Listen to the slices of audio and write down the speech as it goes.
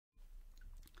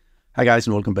Hi guys,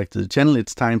 and welcome back to the channel.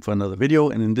 It's time for another video,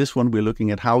 and in this one we're looking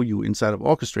at how you inside of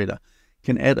Orchestrator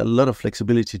can add a lot of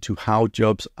flexibility to how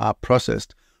jobs are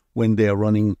processed when they are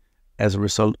running as a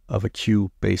result of a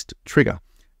queue-based trigger.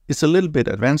 It's a little bit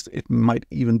advanced, it might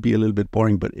even be a little bit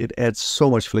boring, but it adds so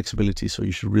much flexibility, so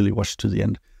you should really watch to the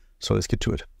end. So let's get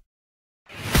to it.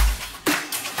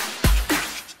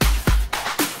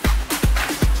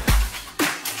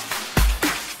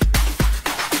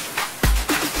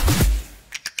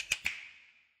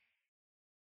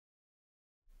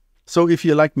 So if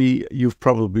you're like me, you've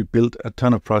probably built a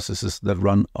ton of processes that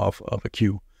run off of a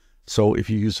queue. So if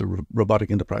you use a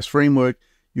robotic enterprise framework,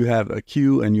 you have a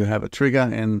queue and you have a trigger,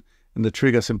 and the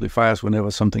trigger simply fires whenever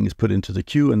something is put into the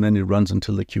queue, and then it runs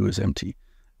until the queue is empty.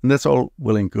 And that's all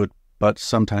well and good, but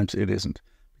sometimes it isn't.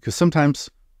 Because sometimes,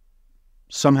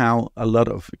 somehow, a lot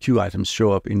of queue items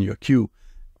show up in your queue,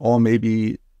 or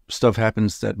maybe stuff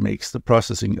happens that makes the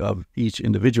processing of each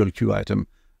individual queue item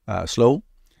slow.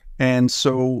 And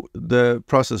so the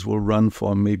process will run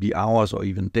for maybe hours or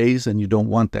even days, and you don't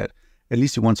want that. At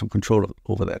least you want some control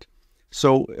over that.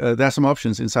 So there are some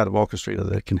options inside of Orchestrator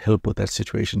that can help with that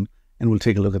situation, and we'll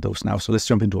take a look at those now. So let's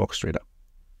jump into Orchestrator.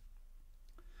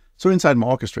 So inside my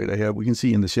Orchestrator here, we can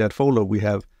see in the shared folder, we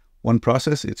have one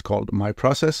process. It's called My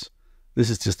Process. This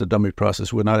is just a dummy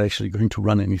process. We're not actually going to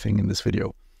run anything in this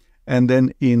video. And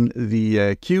then in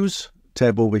the Queues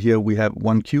tab over here, we have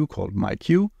one queue called My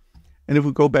Queue. And if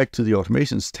we go back to the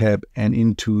Automations tab and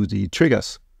into the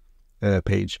Triggers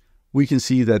page, we can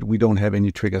see that we don't have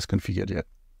any triggers configured yet.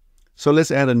 So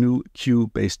let's add a new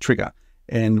queue-based trigger.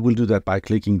 And we'll do that by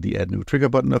clicking the Add New Trigger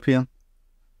button up here.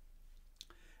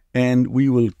 And we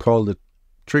will call the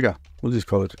trigger, we'll just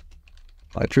call it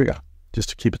My Trigger, just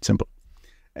to keep it simple.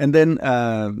 And then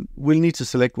we'll need to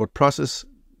select what process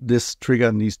this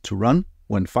trigger needs to run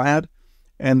when fired.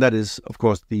 And that is, of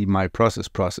course, the My Process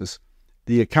process.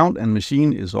 The account and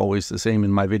machine is always the same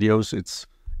in my videos. It's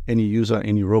any user,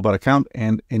 any robot account,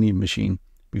 and any machine,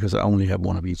 because I only have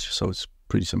one of each, so it's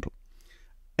pretty simple.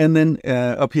 And then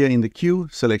up here in the queue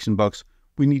selection box,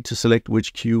 we need to select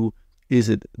which queue is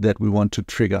it that we want to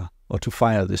trigger or to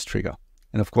fire this trigger.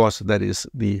 And of course, that is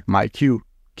the My Queue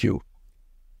queue.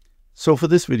 So for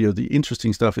this video, the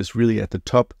interesting stuff is really at the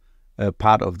top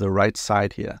part of the right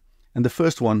side here. And the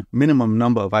first one, minimum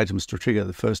number of items to trigger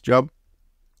the first job.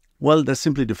 Well, that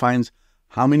simply defines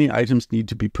how many items need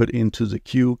to be put into the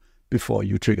queue before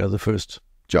you trigger the first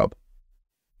job.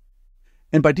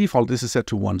 And by default, this is set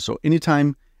to 1. So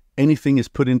anytime anything is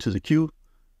put into the queue,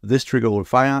 this trigger will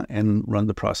fire and run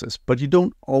the process. But you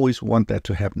don't always want that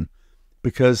to happen,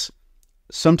 because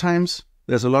sometimes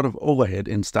there's a lot of overhead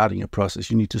in starting a process.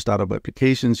 You need to start up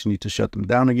applications, you need to shut them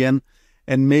down again,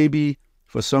 and maybe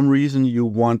for some reason you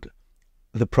want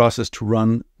the process to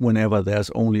run whenever there's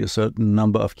only a certain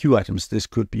number of queue items. This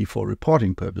could be for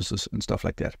reporting purposes and stuff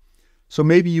like that. So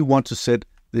maybe you want to set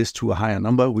this to a higher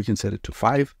number. We can set it to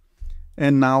 5.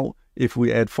 And now if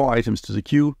we add 4 items to the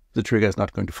queue, the trigger is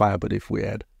not going to fire. But if we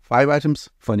add 5 items,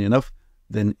 funny enough,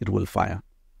 then it will fire.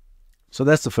 So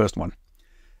that's the first one.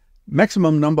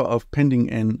 Maximum number of pending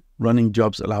and running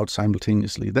jobs allowed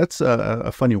simultaneously. That's a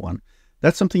funny one.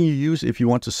 That's something you use if you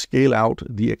want to scale out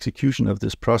the execution of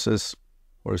this process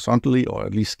horizontally, or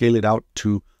at least scale it out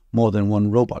to more than one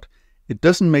robot. It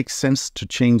doesn't make sense to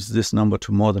change this number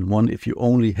to more than 1 if you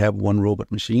only have one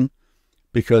robot machine,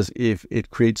 because if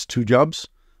it creates 2 jobs,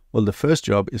 well, the first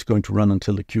job is going to run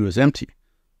until the queue is empty.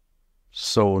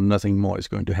 So nothing more is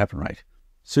going to happen, right?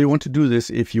 So you want to do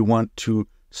this if you want to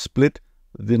split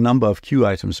the number of queue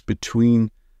items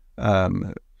between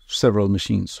several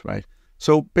machines, right?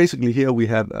 So basically here we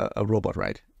have a robot,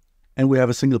 right? And we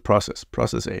have a single process,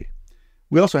 process A.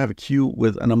 We also have a queue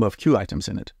with a number of queue items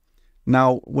in it.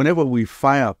 Now, whenever we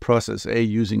fire process A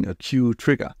using a queue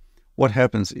trigger, what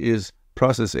happens is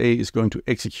process A is going to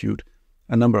execute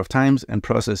a number of times and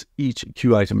process each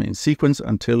queue item in sequence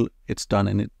until it's done.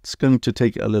 And it's going to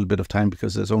take a little bit of time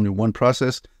because there's only one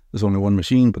process, there's only one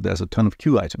machine, but there's a ton of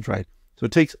queue items, right? So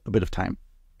it takes a bit of time.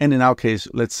 And in our case,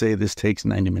 let's say this takes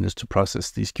 90 minutes to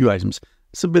process these queue items.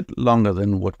 It's a bit longer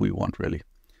than what we want, really.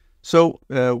 So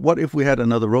what if we had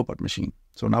another robot machine?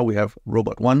 So now we have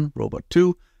robot 1, robot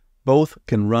 2, both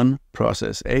can run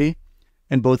process A,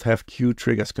 and both have queue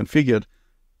triggers configured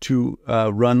to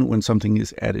run when something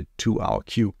is added to our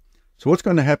queue. So what's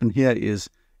going to happen here is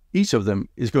each of them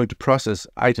is going to process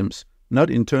items, not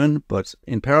in turn, but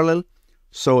in parallel.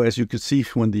 So as you could see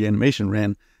when the animation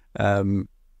ran,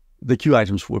 the queue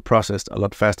items were processed a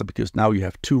lot faster, because now you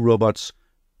have 2 robots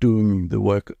doing the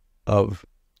work of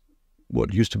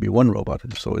what used to be one robot.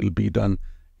 So it'll be done,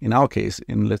 in our case,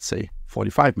 in, let's say,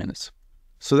 45 minutes.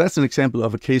 So that's an example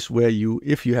of a case where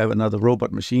if you have another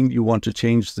robot machine, you want to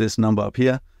change this number up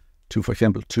here to, for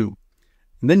example, 2.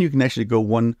 And then you can actually go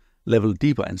one level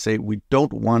deeper and say, we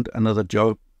don't want another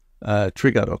job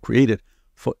triggered or created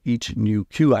for each new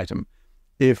queue item.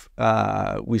 If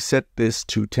we set this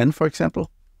to 10, for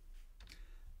example,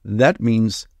 that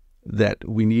means that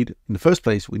we need, in the first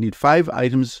place, we need 5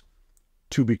 items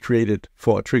to be created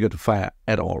for a trigger to fire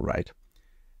at all, right?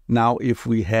 Now, if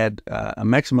we had a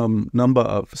maximum number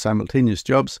of simultaneous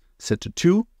jobs set to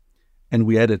 2, and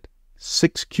we added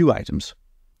 6 queue items,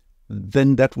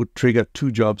 then that would trigger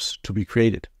 2 jobs to be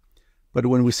created. But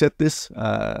when we set this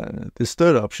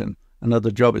third option,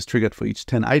 another job is triggered for each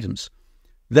 10 items.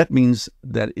 That means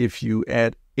that if you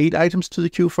add 8 items to the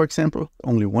queue, for example,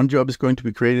 only 1 job is going to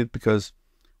be created because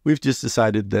we've just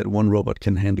decided that 1 robot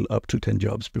can handle up to 10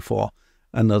 jobs before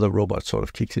another robot sort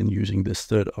of kicks in using this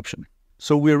third option.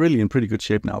 So we're really in pretty good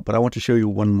shape now, but I want to show you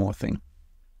one more thing.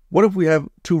 What if we have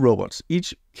 2 robots,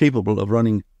 each capable of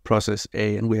running process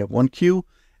A, and we have 1 queue,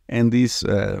 and these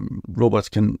robots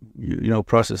can,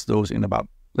 process those in about,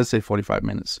 let's say, 45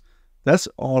 minutes. That's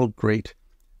all great.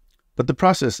 But the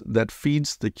process that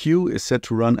feeds the queue is set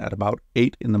to run at about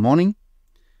 8 in the morning,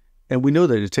 and we know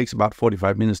that it takes about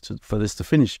 45 minutes for this to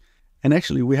finish. And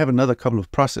actually, we have another couple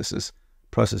of processes,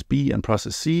 process B and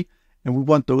process C, and we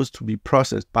want those to be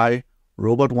processed by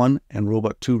Robot 1 and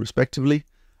Robot 2 respectively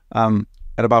at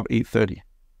about 8:30.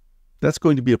 That's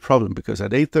going to be a problem because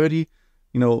at 8:30,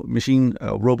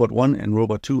 Robot 1 and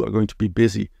Robot 2 are going to be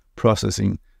busy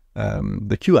processing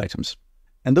the queue items.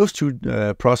 And those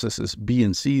 2 processes, B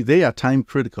and C, they are time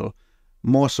critical,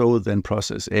 more so than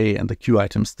process A and the queue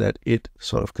items that it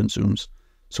sort of consumes.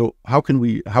 So how can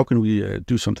we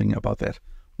do something about that?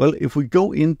 Well, if we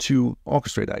go into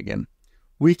Orchestrator again,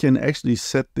 we can actually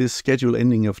set this schedule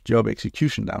ending of job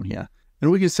execution down here.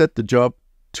 And we can set the job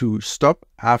to stop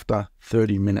after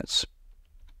 30 minutes.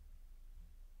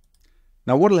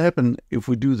 Now, what will happen if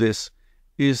we do this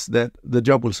is that the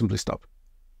job will simply stop.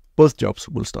 Both jobs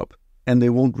will stop and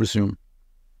they won't resume.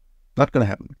 Not going to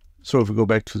happen. So if we go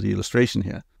back to the illustration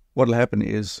here, what will happen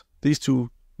is these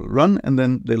 2 will run and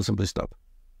then they'll simply stop.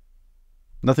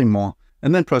 Nothing more.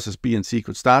 And then process B and C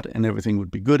could start and everything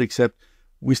would be good, except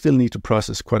we still need to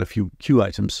process quite a few queue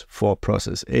items for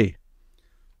process A.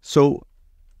 So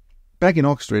back in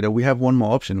Orchestrator, we have one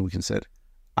more option we can set.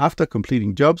 After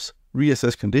completing jobs,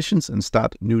 reassess conditions and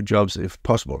start new jobs if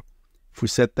possible. If we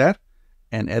set that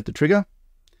and add the trigger,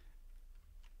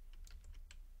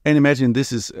 and imagine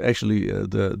this is actually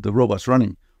the robots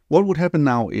running. What would happen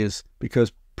now is,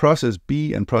 because process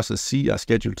B and process C are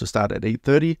scheduled to start at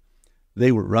 8:30,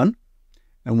 they will run.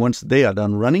 And once they are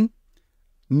done running,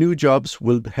 new jobs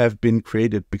will have been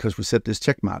created because we set this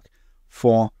check mark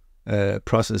for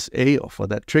process A or for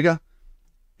that trigger.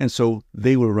 And so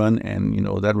they will run and,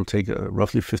 that will take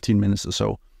roughly 15 minutes or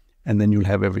so. And then you'll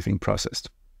have everything processed.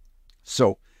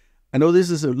 So I know this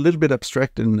is a little bit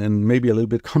abstract and maybe a little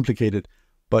bit complicated,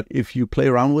 but if you play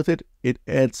around with it, it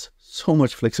adds so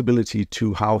much flexibility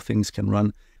to how things can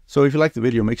run. So if you like the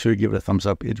video, make sure you give it a thumbs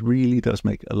up. It really does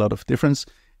make a lot of difference.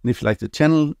 And if you like the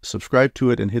channel, subscribe to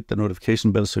it and hit the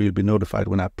notification bell so you'll be notified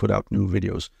when I put out new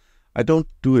videos. I don't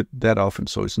do it that often,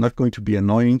 so it's not going to be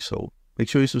annoying. So make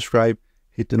sure you subscribe,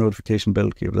 hit the notification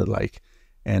bell, give it a like,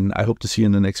 and I hope to see you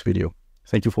in the next video.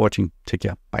 Thank you for watching. Take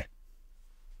care. Bye.